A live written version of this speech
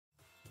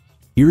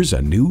Here's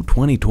a new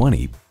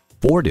 2020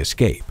 Ford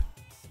Escape.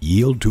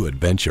 Yield to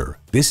adventure.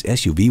 This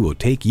SUV will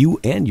take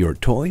you and your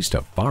toys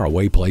to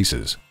faraway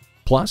places.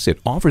 Plus, it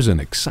offers an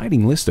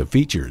exciting list of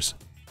features.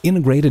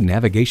 Integrated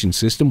navigation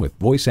system with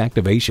voice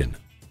activation,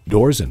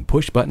 doors and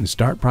push-button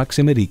start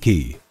proximity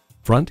key,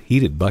 front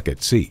heated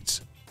bucket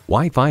seats,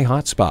 Wi-Fi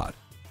hotspot,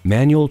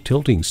 manual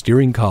tilting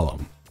steering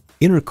column,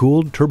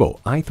 intercooled turbo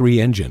i3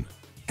 engine,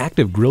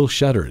 active grille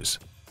shutters,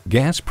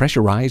 gas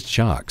pressurized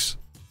shocks,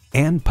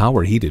 and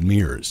power heated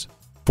mirrors.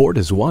 Ford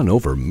has won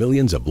over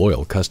millions of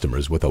loyal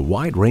customers with a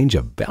wide range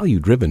of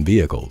value-driven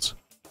vehicles.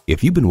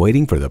 If you've been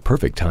waiting for the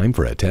perfect time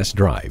for a test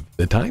drive,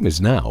 the time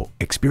is now.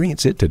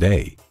 Experience it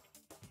today.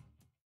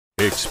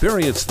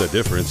 Experience the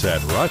difference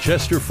at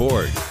Rochester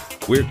Ford.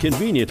 We're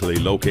conveniently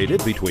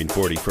located between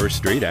 41st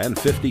Street and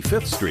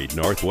 55th Street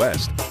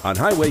Northwest on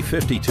Highway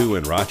 52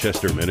 in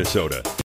Rochester, Minnesota.